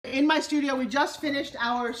in my studio. We just finished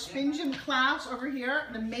our SPINGYM class over here,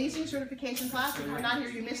 an amazing certification class. If you were not here,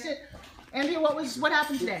 you missed it. Andrea, what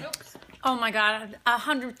happened today? Oh my God,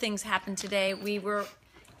 100 things happened today. We were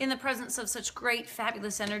in the presence of such great,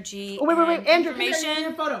 fabulous energy and Andrew,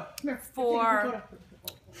 information come here, for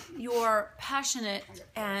your passionate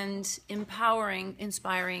and empowering,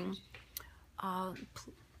 inspiring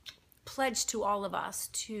pledge to all of us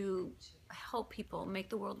to help people make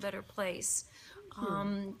the world a better place,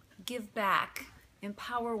 give back,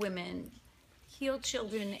 empower women, heal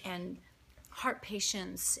children and heart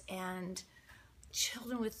patients and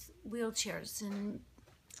children with wheelchairs, and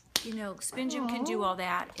you know, SPINGYM can do all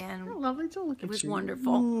that, and lovely to look at. It was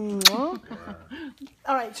wonderful.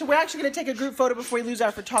 All right, so we're actually going to take a group photo before we lose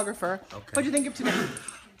our photographer. Okay. What do you think of today?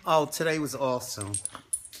 Oh, today was awesome.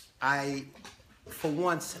 I, for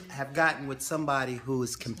once, have gotten with somebody who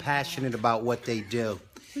is compassionate about what they do.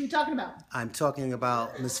 Who are you talking about? I'm talking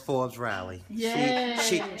about Miss Forbes Riley. Yay.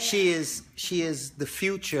 She is the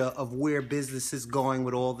future of where business is going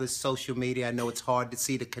with all this social media. I know it's hard to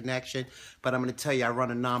see the connection, but I'm going to tell you, I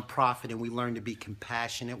run a nonprofit and we learn to be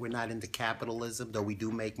compassionate. We're not into capitalism, though we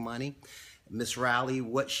do make money. Miss Riley,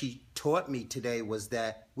 what she taught me today was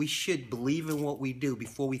that we should believe in what we do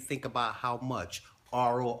before we think about how much,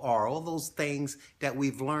 ROR, all those things that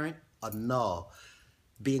we've learned are null.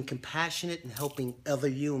 Being compassionate and helping other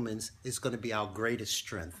humans is going to be our greatest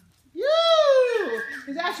strength.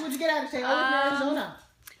 What'd you get out of today? Arizona.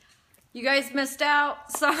 You guys missed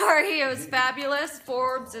out. Sorry, it was fabulous.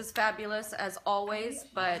 Forbes is fabulous as always,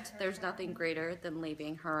 but there's nothing greater than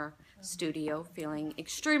leaving her studio feeling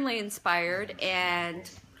extremely inspired and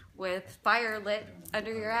with fire lit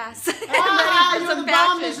under your ass. You're the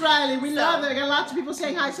bomb, Miss Riley. We love it. I got lots of people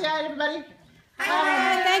saying hi. Say hi, everybody.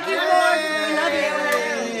 Hi. Thank you, Forbes. We love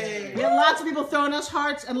you. We have lots of people throwing us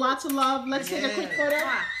hearts and lots of love. Let's take a quick photo.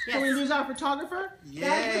 Can we lose our photographer?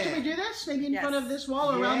 Guys, should we do this? Maybe in front of this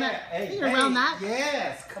wall or around that? Around that.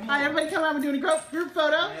 Yes, come on. All right, everybody come around. We're doing a group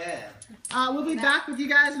photo. We'll be back with you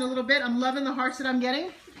guys in a little bit. I'm loving the hearts that I'm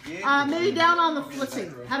getting. Maybe down on the, let's see.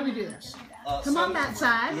 How do we do this? Come on that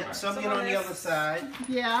side. Yep, some get on the other side.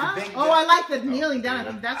 Yeah. Oh, I like the kneeling down. I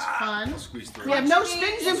think that's fun. We have no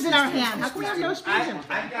SPINGYMs in our hand. How come we have no SPINGYMs?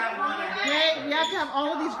 I got one. Wait, we have to have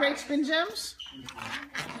all of these great SPINGYMs.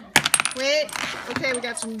 Wait. Okay, we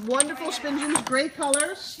got some wonderful SPINGYMs, great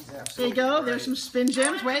colors. There you go. There's some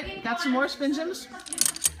SPINGYMs. Wait, got some more SPINGYMs.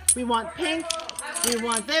 We want pink. We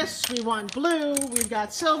want this. We want blue. We've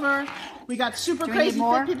got silver. We got super crazy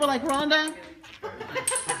fit people like Rhonda.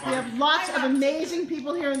 We have lots of amazing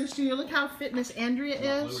people here in the studio. Look how fit Miss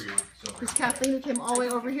Andrea is. Miss Kathleen who came all the way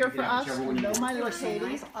over here for us. No, my little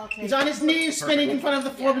Katie. He's on his knees spinning in front of the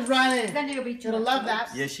Forbes Riley. You're gonna love that.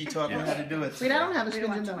 Yeah, she taught me how to do it. Wait, I don't have a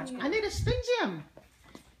SPINGYM though. I need a SPINGYM.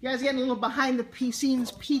 You guys getting a little behind the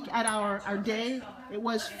scenes peek at our day. It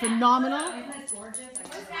was phenomenal.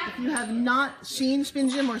 If you have not seen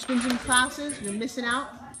SPINGYM or SPINGYM classes, you're missing out.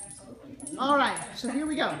 All right, so here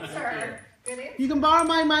we go. You can borrow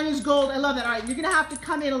mine. Mine is gold. I love that. All right, you're going to have to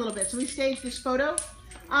come in a little bit. So we staged this photo.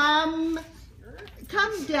 Come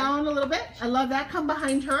down a little bit. I love that. Come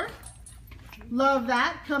behind her. Love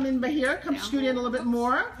that. Come in by here. Come scoot in a little bit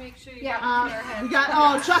more. Make sure you we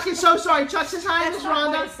got, Chuck is so sorry. Chuck says hi, Miss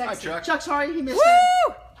Rhonda. Hi, Chuck. Chuck's sorry. He missed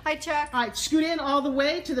it. Hi, Chuck. All right, scoot in all the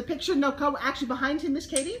way to the picture. No, come actually behind him, Miss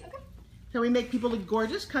Katie. So we make people look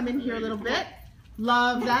gorgeous. Come in here a little bit.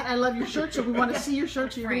 Love that. I love your shirt, so we want to see your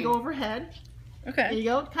shirt, so you're going to go overhead. Okay. There you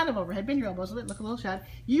go. Kind of overhead. Bend your elbows a bit. Look a little shy.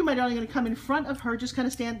 You, my darling, are going to come in front of her. Just kind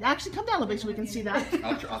of stand. Actually, come down a little bit so we can see that.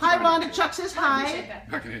 Hi, Rhonda. Chuck says hi.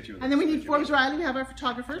 I can hit you. And then we need Forbes Riley. We have our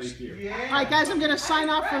photographers. All right, guys, I'm going to sign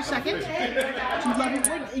off for a second.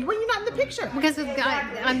 When you're not in the picture. Because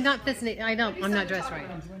I'm not fascinated. I'm not dressed right.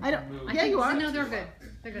 I don't. Yeah, you are. No, they're good.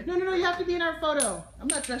 They're good. No, you have to be in our photo. I'm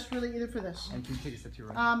not dressed really either for this.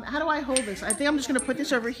 How do I hold this? I think I'm just going to put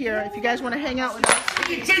this over here. If you guys want to hang out with us.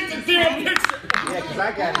 You can take the damn picture. Yeah, because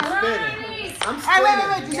I got it spinning. I'm spinning.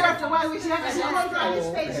 All right, wait. You have to see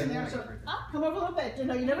Ronda's face in there. So come over a little bit.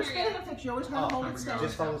 No, you never spin in a picture. You always want to hold it steady.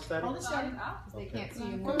 Just hold it steady? Hold it steady. They can't see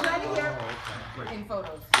you Come right in here. in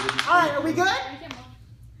photos. All right, are we good?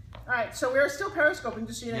 All right, so we're still periscoping,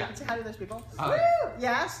 just so you know you can say hi to those people. Woo!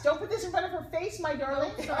 Yes, don't put this in front of her face, my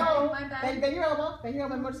darling. Oh, bend your elbow. Bend your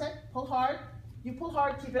elbow. What is that? Pull hard. You pull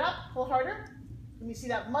hard. Keep it up. Pull harder. Let me see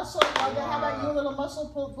that muscle. How about you? A little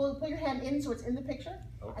muscle. Pull your hand in so it's in the picture.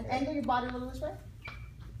 Okay. And angle your body a little this way.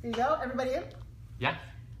 There you go. Everybody in? Yeah.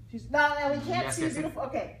 No, we can't see beautiful.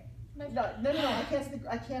 Okay. No.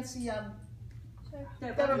 I can't see.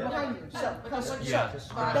 That are behind you. So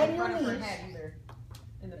bend your knees.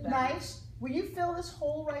 Nice. Will you fill this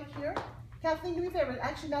hole right here? Kathleen, do me a favor.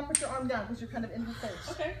 Actually, now put your arm down because you're kind of in her face.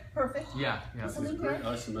 Okay. Perfect. Yeah. Something here.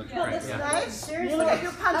 Asymmetric. Fill this Yeah. nice. Seriously. You look like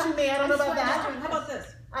you're punching me. I don't know about that. How about this?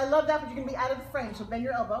 I love that, but you're going to be out of the frame. So bend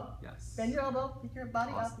your elbow. Yes. Bend your elbow. Pick your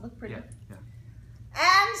body up. Look pretty. Yeah. Yeah.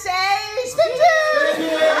 And say SPINGYM!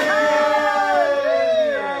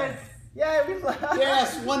 Yes! Yeah, we love.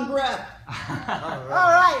 Yes, one breath. All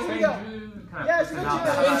right, here we go. Yes, good job.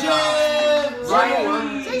 SPINGYM!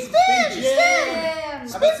 Right. Say spin! Spin!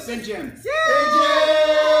 How about SPINGYM?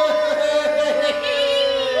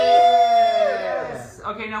 Yes.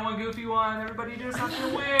 Okay, now one goofy one. Everybody do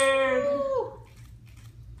something weird.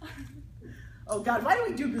 Oh God, why do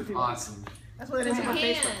we do goofy ones? Awesome. That's what it is on my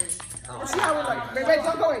Facebook. Let's see how we look. Wait,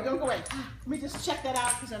 don't go away, don't go away. Let me just check that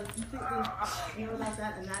out because I'm completely about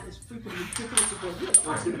that, and that is freaking ridiculous.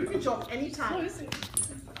 Awesome. You can show up anytime.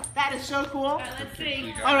 That is so cool. Let's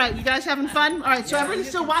see. All right, you guys having fun? All right, so everybody's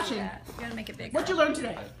still watching. You gotta make it bigger. What'd you learn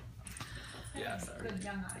today? Yeah, sorry.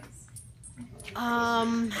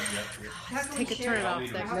 Take a turn it off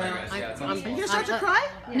there. Are you gonna start to cry?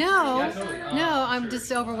 No, I'm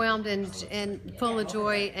just overwhelmed and full of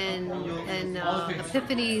joy and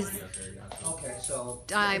epiphanies. Okay, so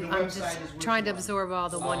I'm just trying to absorb all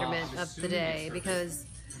the wonderment of the day because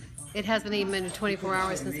it hasn't even been 24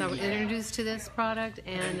 hours since I was introduced to this product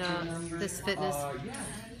and this fitness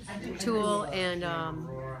tool, and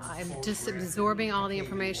I'm just absorbing all the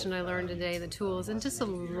information I learned today, the tools, and just a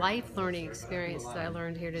life learning experience that I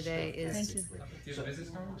learned here today is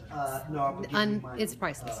it's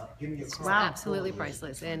priceless. It's just absolutely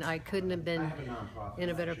priceless, and I couldn't have been in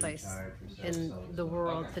a better place in the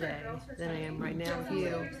world today than I am right now with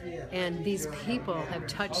you. And these people have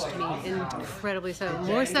touched me incredibly so,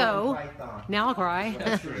 more so, now I'll cry,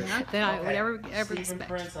 than I would ever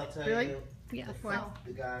expect. Really? Yeah, well,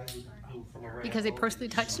 because they personally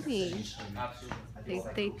touched me.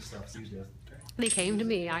 They came to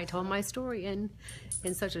me. I told my story in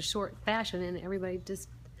such a short fashion, and everybody just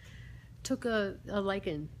took a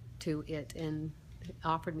liking to it and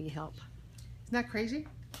offered me help. Isn't that crazy?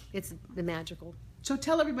 It's the magical. So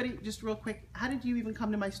tell everybody just real quick, how did you even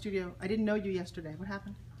come to my studio? I didn't know you yesterday. What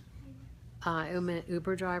happened? I'm an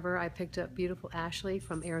Uber driver. I picked up beautiful Ashley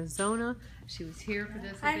from Arizona. She was here for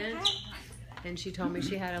this event, and she told me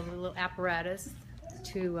she had a little apparatus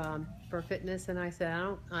for fitness, and I said,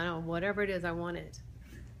 I don't, whatever it is, I want it.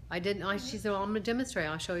 I didn't. She said, well, I'm going to demonstrate.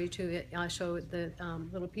 I'll show you I'll show the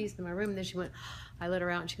little piece in my room. And then she went, I let her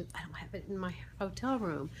out, and she goes, I don't have it in my hotel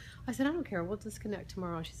room. I said, I don't care. We'll disconnect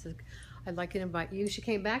tomorrow. She said, I'd like to invite you. She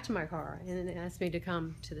came back to my car and asked me to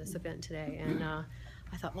come to this event today. And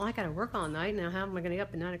I thought, well, I got to work all night. Now, how am I going to get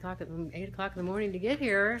up at 8 o'clock in the morning to get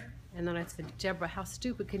here? And then I said, Deborah, how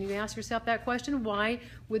stupid can you ask yourself that question? Why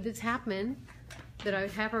would this happen, that I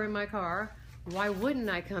would have her in my car? Why wouldn't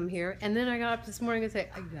I come here? And then I got up this morning and said,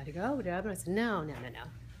 I got to go, Deb. And I said, no.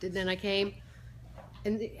 Then I came,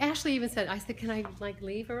 and Ashley even said, I said, can I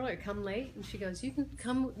leave early or come late? And she goes, you can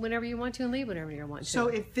come whenever you want to and leave whenever you want to. So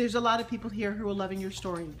if there's a lot of people here who are loving your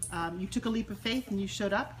story, you took a leap of faith and you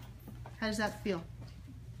showed up. How does that feel?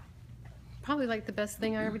 Probably like the best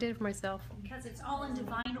thing I ever did for myself. Because it's all in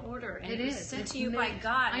divine order, and It it was is. sent It's to you by amazing.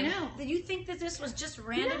 God. I know. Did you think that this was just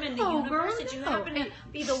random in the No, universe? girl, Did you no. happen to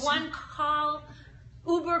be the one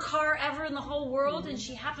Uber car ever in the whole world, and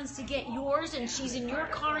she happens to get yours, and she's in your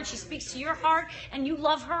car, and she speaks to your heart, and you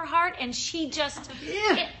love her heart, and she just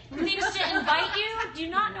needs to invite you? Do you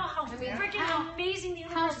not know how freaking amazing the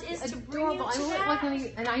universe is to bring you to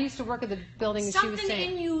that? And I used to work at the building, and she was Something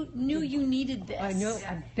saying, in you knew you needed this. I know,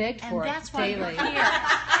 I begged And for that's it why daily. you're here.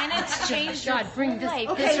 And it's changed your God, bring this- life.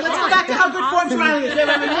 Okay, This let's is go back to how good Forbes awesome. Riley is.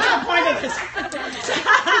 What's the point of this?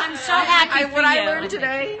 I'm so happy for What I you. learned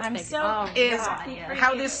today I'm so is happy for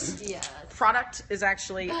how you. this product is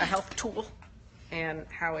actually a health tool, and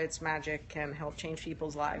how its magic can help change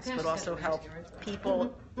people's lives, but also help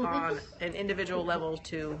people on an individual level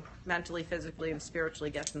to mentally, physically, and spiritually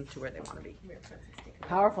get them to where they want to be.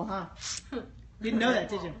 Powerful, huh? Didn't know that,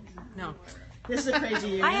 did you? No. This is a crazy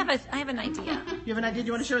year. I have an idea. You have an idea? Do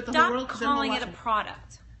you want to share it with the whole Stop world? 'Cause then we'll calling it a watch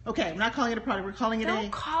product. Okay, we're not calling it a product. We're calling it Don't a...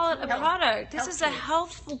 call it a product. This is a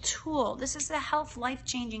healthful tool. This is a health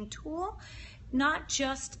life-changing tool. Not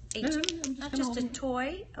just a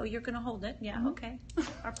toy. Oh, you're gonna hold it. Yeah, okay.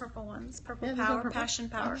 Our purple ones, purple Yeah, there's no power, purple. passion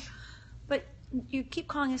power. But you keep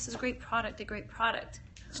calling this a great product, a great product.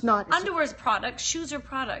 It's not. It's Underwear's products, shoes are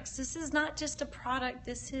products. This is not just a product.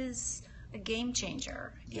 This is a game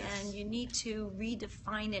changer, and you need to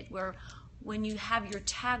redefine it. Where when you have your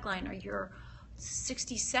tagline or your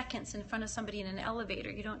 60 seconds in front of somebody in an elevator,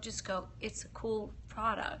 you don't just go, "It's a cool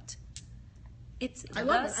product." It's I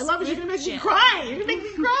love it. the I love it. You're gonna make me SPINGYM. cry. You're gonna make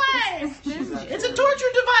me cry. It's a torture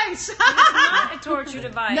device. It's not a torture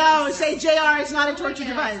device. No, say JR. It's not a torture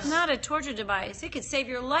device. It's not a torture device. It could save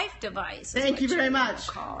your life device. is Thank you what very much.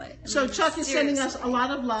 Call it. I So mean, Chuck is sending us seriously. a lot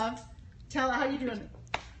of love. Tell how you doing.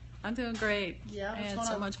 I'm doing great. Yeah, what's and going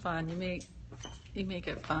so on? much fun. You make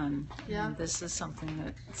it fun. Yeah. And this is something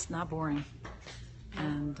that it's not boring.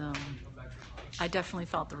 And I definitely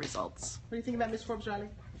felt the results. What do you think about Miss Forbes, Riley?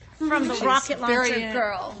 From the rocket launcher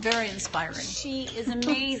girl. Very inspiring. She is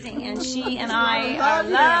amazing, and she and I are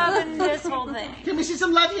Love loving this whole thing. Can we see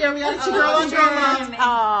some love here? We got to see girl on girl love.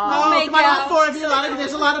 Aw. Oh, come on, all four of you.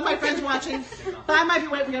 There's a lot of my friends watching. Bye, my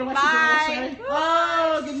wait, we gotta watch the girls. Sorry.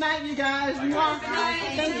 Oh, good night, you guys.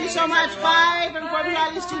 Thank you so much. Bye from Forbes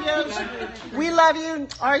Riley Studios. We love you.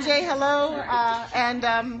 RJ, hello.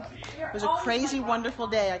 It was a crazy, wonderful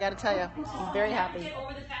day. I got to tell you, I'm very happy.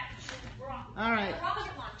 All right.